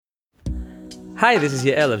Hi, this is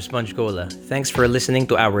Yael of Sponge Cola. Thanks for listening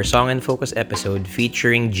to our Song and Focus episode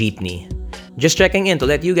featuring Jeepney. Just checking in to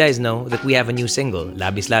let you guys know that we have a new single,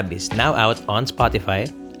 Labis Labis, now out on Spotify,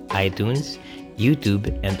 iTunes, YouTube,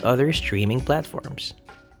 and other streaming platforms.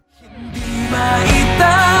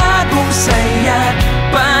 Maitagong saya't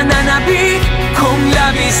pananabik kong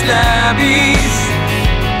labis-labis.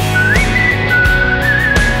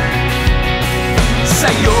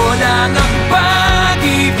 Sa'yo lang ang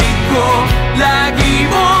pag-ibig ko, lagi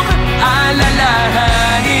mong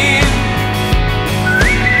alalahanin.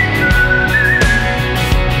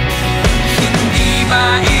 Hindi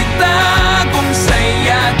maitagong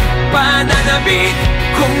saya't pananabik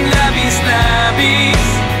kong labis-labis.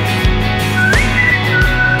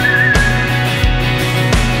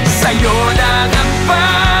 Sa'yo lang ang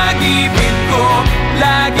pag-ibig ko,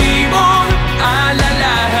 lagi mong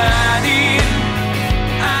alalahanin,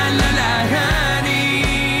 alalahanin.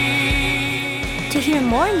 To hear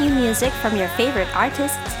more new music from your favorite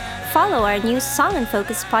artists, follow our new Song and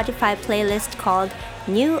Focus Spotify playlist called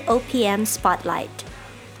New OPM Spotlight.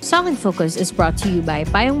 Song and Focus is brought to you by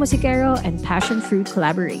Payong Musikero and Passion Fruit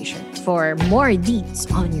Collaboration. For more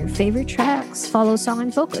deets on your favorite tracks, follow Song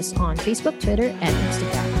and Focus on Facebook, Twitter, and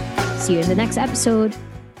Instagram. See you in the next episode.